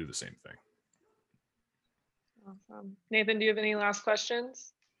all kind of do the same thing. Awesome. Nathan, do you have any last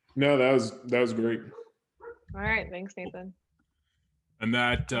questions? No, that was great. All right. Thanks, Nathan. And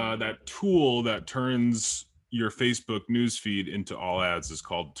that tool that turns your Facebook newsfeed into all ads is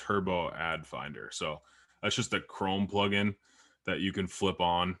called Turbo Ad Finder. So that's just a Chrome plugin that you can flip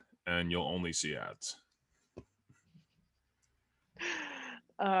on and you'll only see ads.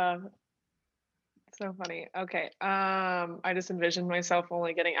 So funny. Okay. I just envisioned myself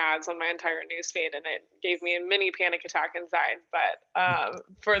only getting ads on my entire newsfeed and it gave me a mini panic attack inside. But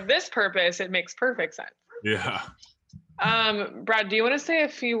for this purpose, it makes perfect sense. Yeah. Brad, do you want to say a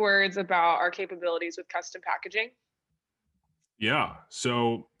few words about our capabilities with custom packaging? Yeah.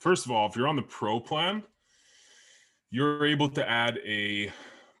 So first of all, if you're on the Pro plan, you're able to add a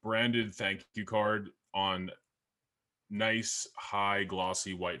branded thank you card on nice, high,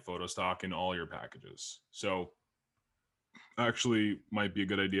 glossy white photo stock in all your packages. So actually might be a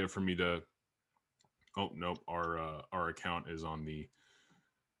good idea for me to, oh, nope, our account is on the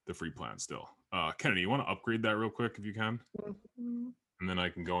free plan still. Kennedy, you want to upgrade that real quick if you can? Mm-hmm. And then I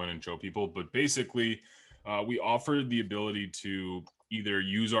can go in and show people. But basically, we offer the ability to either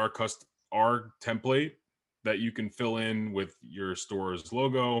use our template that you can fill in with your store's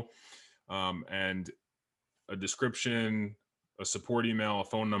logo and a description, a support email, a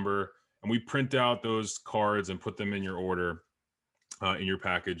phone number, and we print out those cards and put them in your order, in your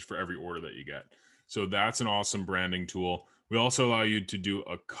package for every order that you get. So that's an awesome branding tool. We also allow you to do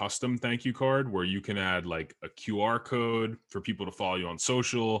a custom thank you card where you can add like a QR code for people to follow you on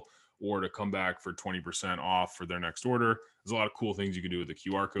social or to come back for 20% off for their next order. There's a lot of cool things you can do with the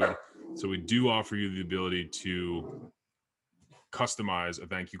QR code. So we do offer you the ability to customize a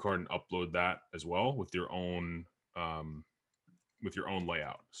thank you card and upload that as well with your own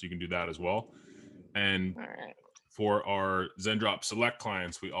layout. So you can do that as well. And All right. for our Zendrop Select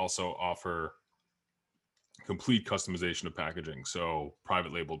clients, we also offer complete customization of packaging. So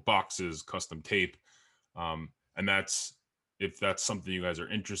private labeled boxes, custom tape. And if that's something you guys are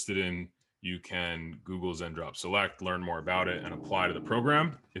interested in, you can Google Zendrop Select, learn more about it, and apply to the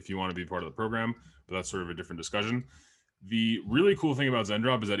program if you want to be part of the program. But that's sort of a different discussion. The really cool thing about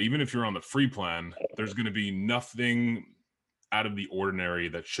Zendrop is that even if you're on the free plan, there's going to be nothing out of the ordinary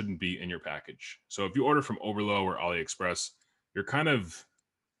that shouldn't be in your package. So if you order from Overlow or AliExpress, you're kind of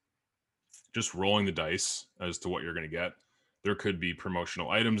just rolling the dice as to what you're going to get. There could be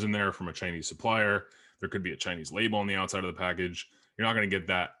promotional items in there from a Chinese supplier. There could be a Chinese label on the outside of the package. You're not going to get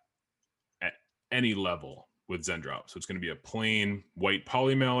that at any level with Zendrop. So it's going to be a plain white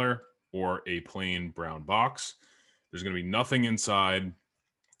poly mailer or a plain brown box. There's going to be nothing inside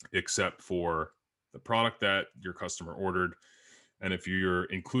except for the product that your customer ordered. And if you're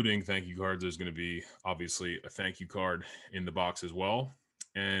including thank you cards, there's going to be obviously a thank you card in the box as well.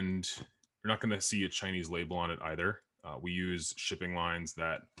 And you're not going to see a Chinese label on it either. We use shipping lines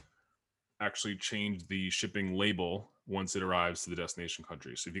that actually change the shipping label once it arrives to the destination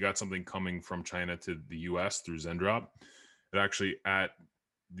country. So if you got something coming from China to the US through Zendrop, it actually at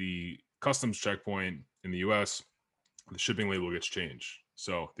the customs checkpoint in the US, the shipping label gets changed.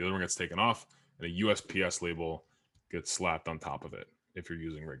 So the other one gets taken off and a USPS label gets slapped on top of it if you're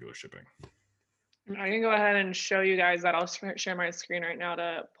using regular shipping. I can go ahead and show you guys that. I'll share my screen right now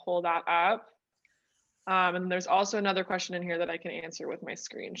to pull that up. And there's also another question in here that I can answer with my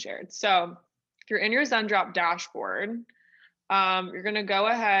screen shared. So if you're in your Zendrop dashboard, you're going to go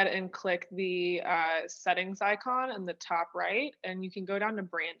ahead and click the settings icon in the top right, and you can go down to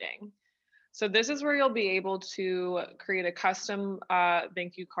branding. So this is where you'll be able to create a custom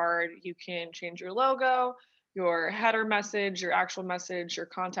thank you card. You can change your logo, your header message, your actual message, your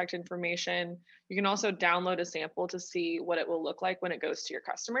contact information. You can also download a sample to see what it will look like when it goes to your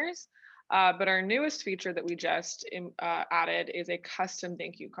customers. But our newest feature that we just added is a custom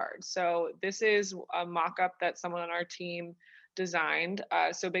thank you card. So this is a mock-up that someone on our team designed.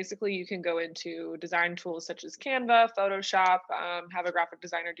 So basically you can go into design tools such as Canva, Photoshop, have a graphic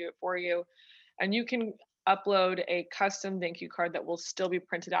designer do it for you. And you can upload a custom thank you card that will still be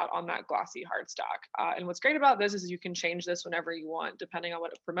printed out on that glossy hardstock. And what's great about this is you can change this whenever you want, depending on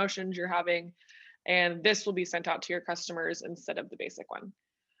what promotions you're having. And this will be sent out to your customers instead of the basic one.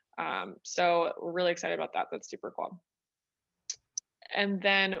 So we're really excited about that. That's super cool. And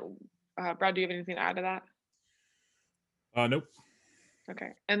then, Brad, do you have anything to add to that? Nope.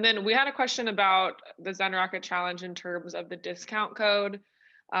 Okay. And then we had a question about the ZenRocket challenge in terms of the discount code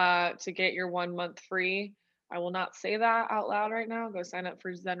to get your 1 month free. I will not say that out loud right now. Go sign up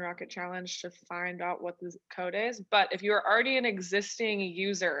for ZenRocket challenge to find out what the code is. But if you are already an existing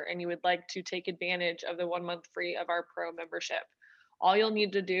user and you would like to take advantage of the 1 month free of our pro membership, all you'll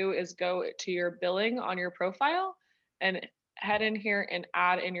need to do is go to your billing on your profile and head in here and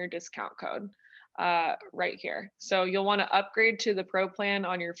add in your discount code right here. So you'll want to upgrade to the pro plan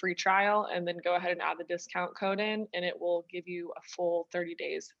on your free trial and then go ahead and add the discount code in, and it will give you a full 30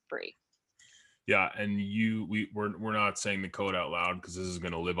 days free. Yeah, and we're not saying the code out loud because this is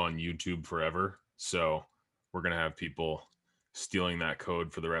going to live on YouTube forever. So we're going to have people stealing that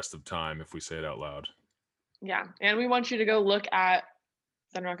code for the rest of time if we say it out loud. Yeah, and we want you to go look at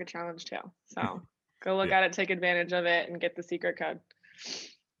ZenRocket Challenge too. So go look at it, take advantage of it, and get the secret code.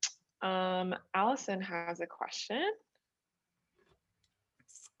 Allison has a question.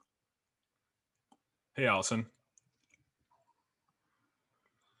 Hey, Allison.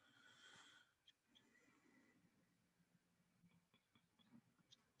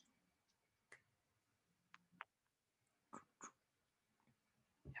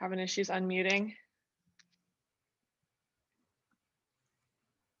 Having issues unmuting?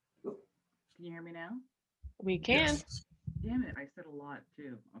 Can you hear me now? We can. Yes. Damn it, I said a lot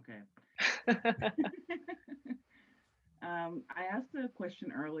too. Okay. I asked a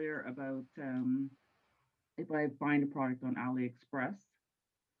question earlier about if I find a product on AliExpress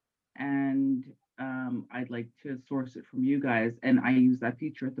and I'd like to source it from you guys, and I use that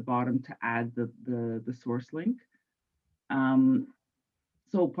feature at the bottom to add the source link.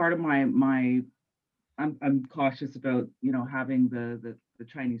 So part of I'm cautious about, you know, having the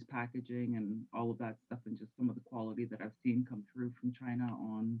Chinese packaging and all of that stuff, and just some of the quality that I've seen come through from China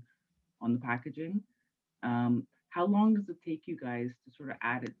on the packaging. How long does it take you guys to sort of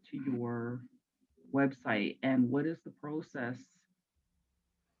add it to your website, and what is the process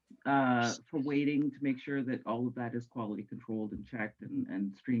for waiting to make sure that all of that is quality controlled and checked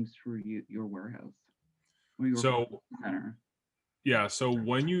and streams through your warehouse or your center? Yeah, so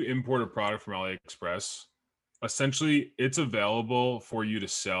when you import a product from AliExpress, essentially it's available for you to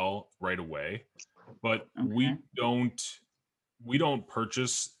sell right away, but we don't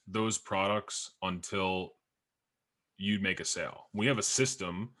purchase those products until you make a sale. We have a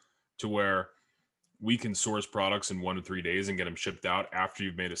system to where we can source products in 1 to 3 days and get them shipped out after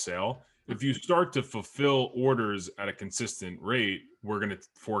you've made a sale. If you start to fulfill orders at a consistent rate, we're going to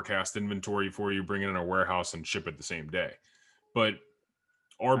forecast inventory for you, bring it in our warehouse, and ship it the same day. But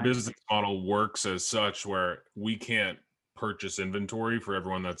our business model works as such where we can't purchase inventory for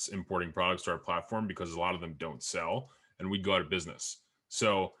everyone that's importing products to our platform because a lot of them don't sell and we'd go out of business.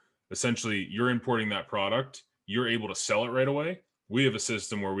 So essentially you're importing that product, you're able to sell it right away. We have a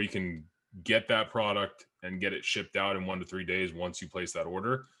system where we can get that product and get it shipped out in 1 to 3 days once you place that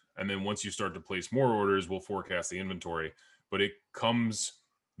order. And then once you start to place more orders, we'll forecast the inventory. But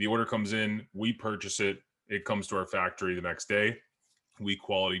the order comes in, we purchase it, it comes to our factory the next day. We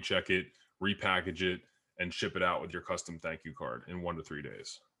quality check it, repackage it, and ship it out with your custom thank you card in 1 to 3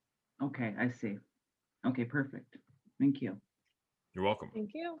 days. Okay, I see. Okay, perfect. Thank you. You're welcome.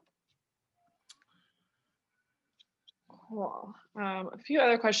 Thank you. Cool. A few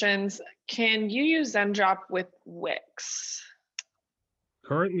other questions. Can you use ZenDrop with Wix?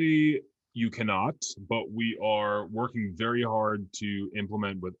 Currently, you cannot, but we are working very hard to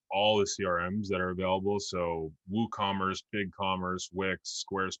implement with all the CRMs that are available. So WooCommerce, BigCommerce, Wix,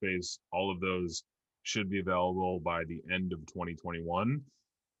 Squarespace, all of those should be available by the end of 2021.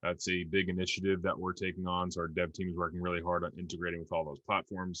 That's a big initiative that we're taking on. So our dev team is working really hard on integrating with all those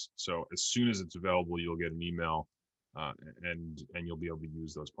platforms. So as soon as it's available, you'll get an email and you'll be able to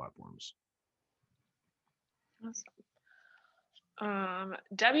use those platforms. Awesome.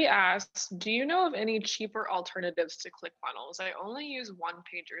 Debbie asks, do you know of any cheaper alternatives to ClickFunnels? I only use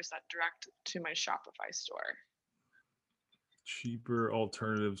one-pagers that direct to my Shopify store. Cheaper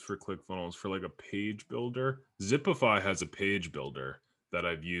alternatives for ClickFunnels for like a page builder. Zipify has a page builder that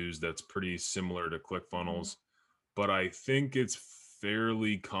I've used that's pretty similar to ClickFunnels, but I think it's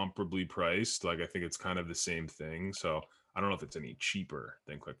fairly comparably priced. Like I think it's kind of the same thing. So I don't know if it's any cheaper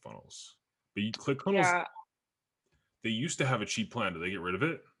than ClickFunnels. But ClickFunnels, Yeah. They used to have a cheap plan. Did they get rid of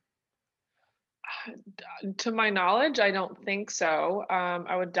it? To my knowledge, I don't think so.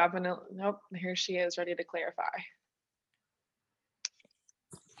 I would definitely, nope, here she is ready to clarify.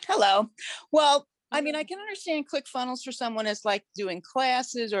 Hello. Well, I mean, I can understand ClickFunnels for someone that's like doing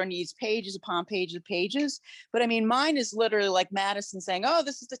classes or needs pages upon pages of pages. But I mean, mine is literally like Madison saying, oh,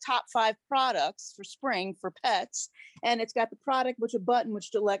 this is the top 5 products for spring for pets. And it's got the product, which a button,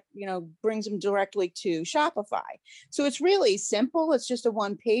 which brings them directly to Shopify. So it's really simple. It's just a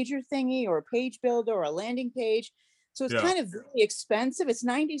one-pager thingy or a page builder or a landing page. So it's kind of really expensive. It's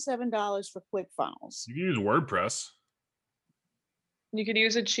 $97 for ClickFunnels. You can use WordPress. You can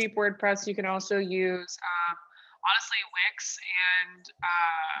use a cheap WordPress. You can also use, honestly, Wix and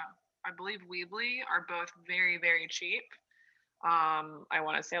I believe Weebly are both very, very cheap. I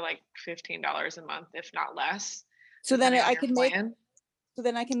want to say like $15 a month, if not less. So then I can make. So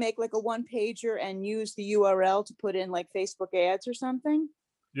then I can make like a one-pager and use the URL to put in like Facebook ads or something.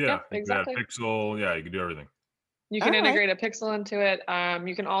 Yeah, yep, exactly. Pixel. Yeah, you can do everything. You can integrate a pixel into it.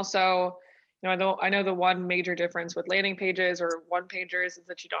 You can also. I know the one major difference with landing pages or one pagers is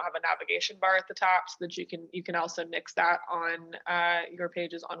that you don't have a navigation bar at the top, so that you can also nix that on your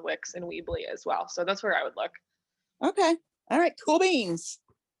pages on Wix and Weebly as well. So that's where I would look. Okay. All right. Cool beans.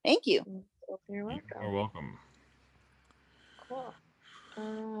 Thank you. You're welcome. You're welcome. Cool.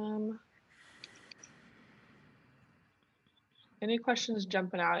 Any questions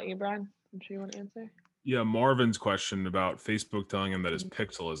jumping out at you, Brian? I'm sure you want to answer. Yeah, Marvin's question about Facebook telling him that his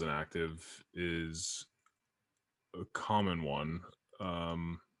pixel isn't active is a common one.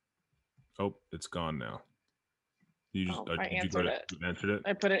 Oh, it's gone now. I answered it. You answered it?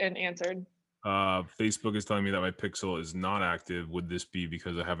 I put it in answered. Facebook is telling me that my pixel is not active. Would this be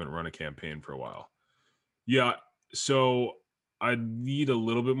because I haven't run a campaign for a while? Yeah, so I need a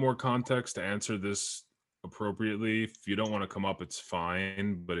little bit more context to answer this appropriately. If you don't want to come up, it's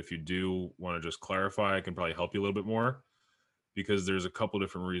fine. But if you do want to just clarify, I can probably help you a little bit more, because there's a couple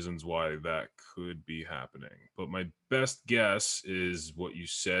different reasons why that could be happening. But my best guess is what you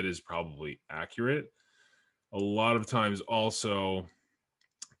said is probably accurate. A lot of times also,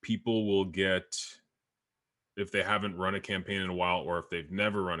 people will get, if they haven't run a campaign in a while, or if they've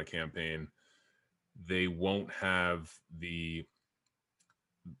never run a campaign, they won't have the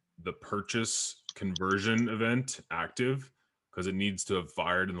purchase conversion event active, because it needs to have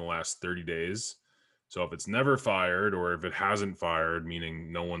fired in the last 30 days. So if it's never fired, or if it hasn't fired,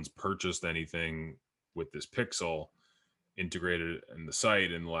 meaning no one's purchased anything with this pixel integrated in the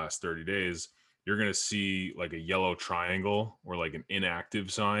site in the last 30 days, you're going to see like a yellow triangle or like an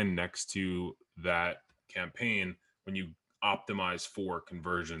inactive sign next to that campaign when you optimize for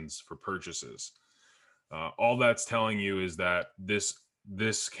conversions for purchases. All that's telling you is that this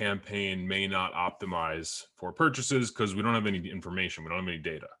campaign may not optimize for purchases because we don't have any information. We don't have any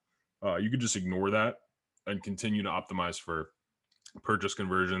data. You could just ignore that and continue to optimize for purchase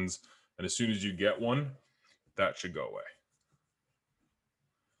conversions. And as soon as you get one, that should go away.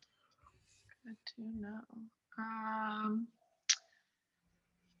 Good to know.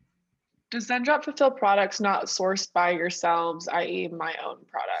 Does ZenDrop fulfill products not sourced by yourselves, i.e. my own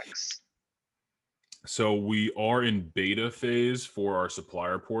products? So we are in beta phase for our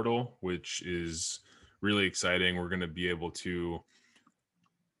supplier portal, which is really exciting. We're going to be able to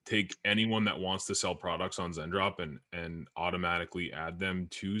take anyone that wants to sell products on Zendrop and automatically add them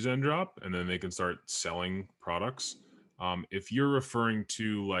to Zendrop, and then they can start selling products. If you're referring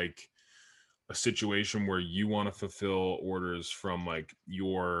to like a situation where you want to fulfill orders from like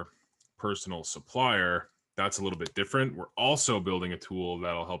your personal supplier, that's a little bit different. We're also building a tool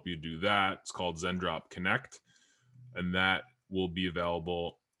that'll help you do that. It's called Zendrop Connect, and that will be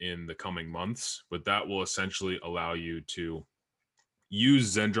available in the coming months, but that will essentially allow you to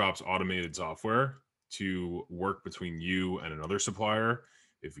use Zendrop's automated software to work between you and another supplier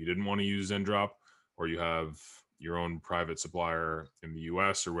if you didn't want to use Zendrop, or you have your own private supplier in the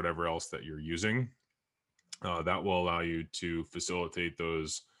US or whatever else that you're using. That will allow you to facilitate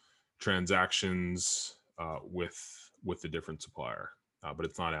those transactions with the different supplier, but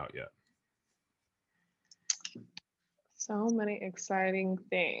it's not out yet. So many exciting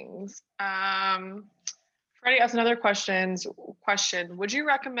things. Freddie asked another question. Would you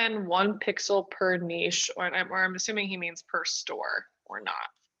recommend 1 pixel per niche, or I'm assuming he means per store, or not?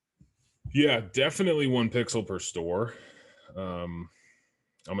 Yeah, definitely 1 pixel per store.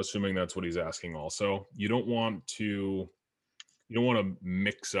 I'm assuming that's what he's asking also. You don't want to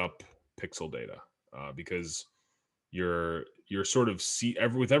mix up pixel data because you're sort of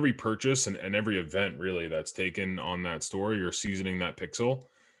with every purchase and every event really that's taken on that store, you're seasoning that pixel.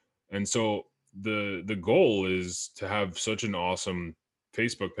 And so the goal is to have such an awesome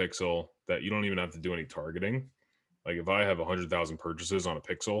Facebook pixel that you don't even have to do any targeting. Like if I have 100,000 purchases on a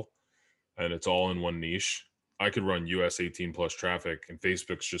pixel and it's all in one niche, I could run US 18 plus traffic, and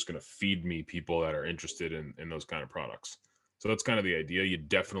Facebook's just going to feed me people that are interested in those kind of products. So that's kind of the idea. You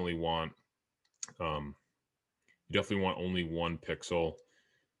definitely want only 1 pixel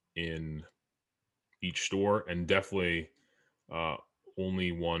in each store, and definitely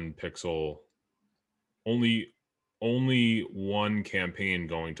only 1 pixel, only 1 campaign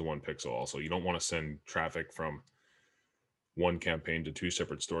going to 1 pixel. Also, you don't want to send traffic from 1 campaign to 2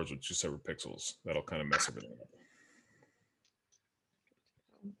 separate stores with 2 separate pixels. That'll kind of mess everything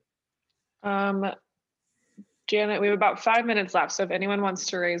up. Janet, we have about 5 minutes left. So if anyone wants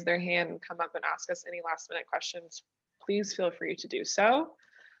to raise their hand and come up and ask us any last minute questions, please feel free to do so.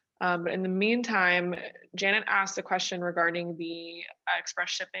 But in the meantime, Janet asked a question regarding the express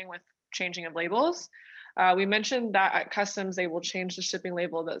shipping with changing of labels. We mentioned that at customs, they will change the shipping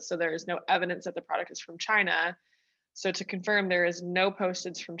label so there is no evidence that the product is from China. So to confirm, there is no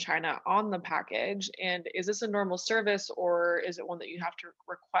postage from China on the package. And is this a normal service, or is it one that you have to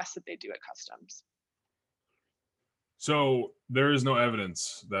request that they do at customs? So there is no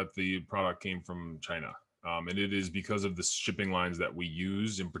evidence that the product came from China. And it is because of the shipping lines that we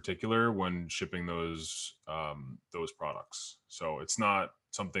use in particular when shipping those products. So it's not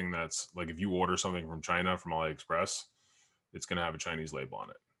something that's like if you order something from China from AliExpress, it's going to have a Chinese label on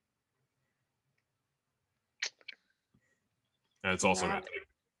it. And it's also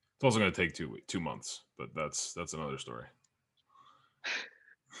going to take 2 months, but that's another story.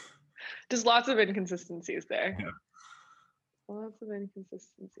 Just lots of inconsistencies there. Yeah. Lots of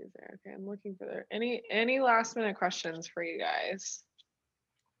inconsistencies there. Okay, I'm looking for there. Any last minute questions for you guys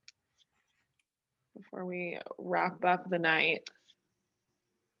before we wrap up the night?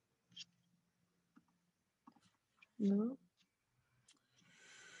 No.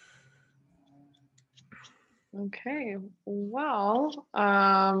 Okay. Well,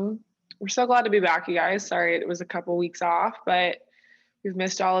 we're so glad to be back, you guys. Sorry it was a couple weeks off, but we've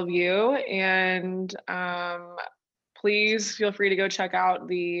missed all of you, and please feel free to go check out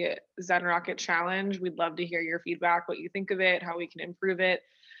the ZenRocket Challenge. We'd love to hear your feedback, what you think of it, how we can improve it,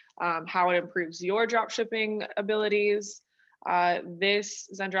 how it improves your dropshipping abilities. This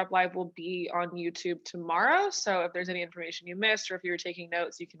Zendrop Live will be on YouTube tomorrow. So if there's any information you missed, or if you were taking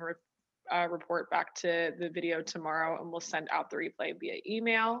notes, you can report back to the video tomorrow, and we'll send out the replay via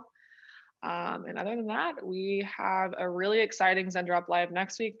email. And other than that, we have a really exciting Zendrop Live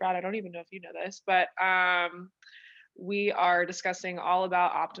next week. Brad, I don't even know if you know this, but we are discussing all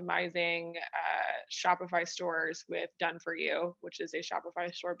about optimizing Shopify stores with Done For You, which is a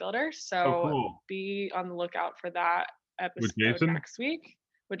Shopify store builder. So cool. Be on the lookout for that episode next week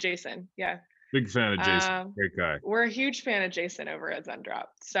with Jason. Yeah. Big fan of Jason. Great guy. We're a huge fan of Jason over at Zendrop.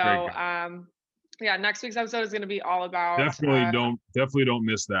 So yeah, next week's episode is going to be all about definitely don't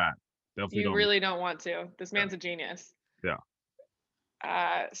miss that. You really don't want to. This man's a genius. Yeah.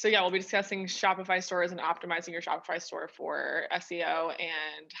 So yeah, we'll be discussing Shopify stores and optimizing your Shopify store for SEO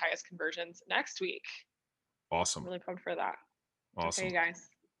and highest conversions next week. Awesome. I'm really pumped for that. Awesome. Okay, guys.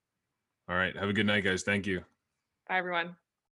 All right. Have a good night, guys. Thank you. Bye, everyone.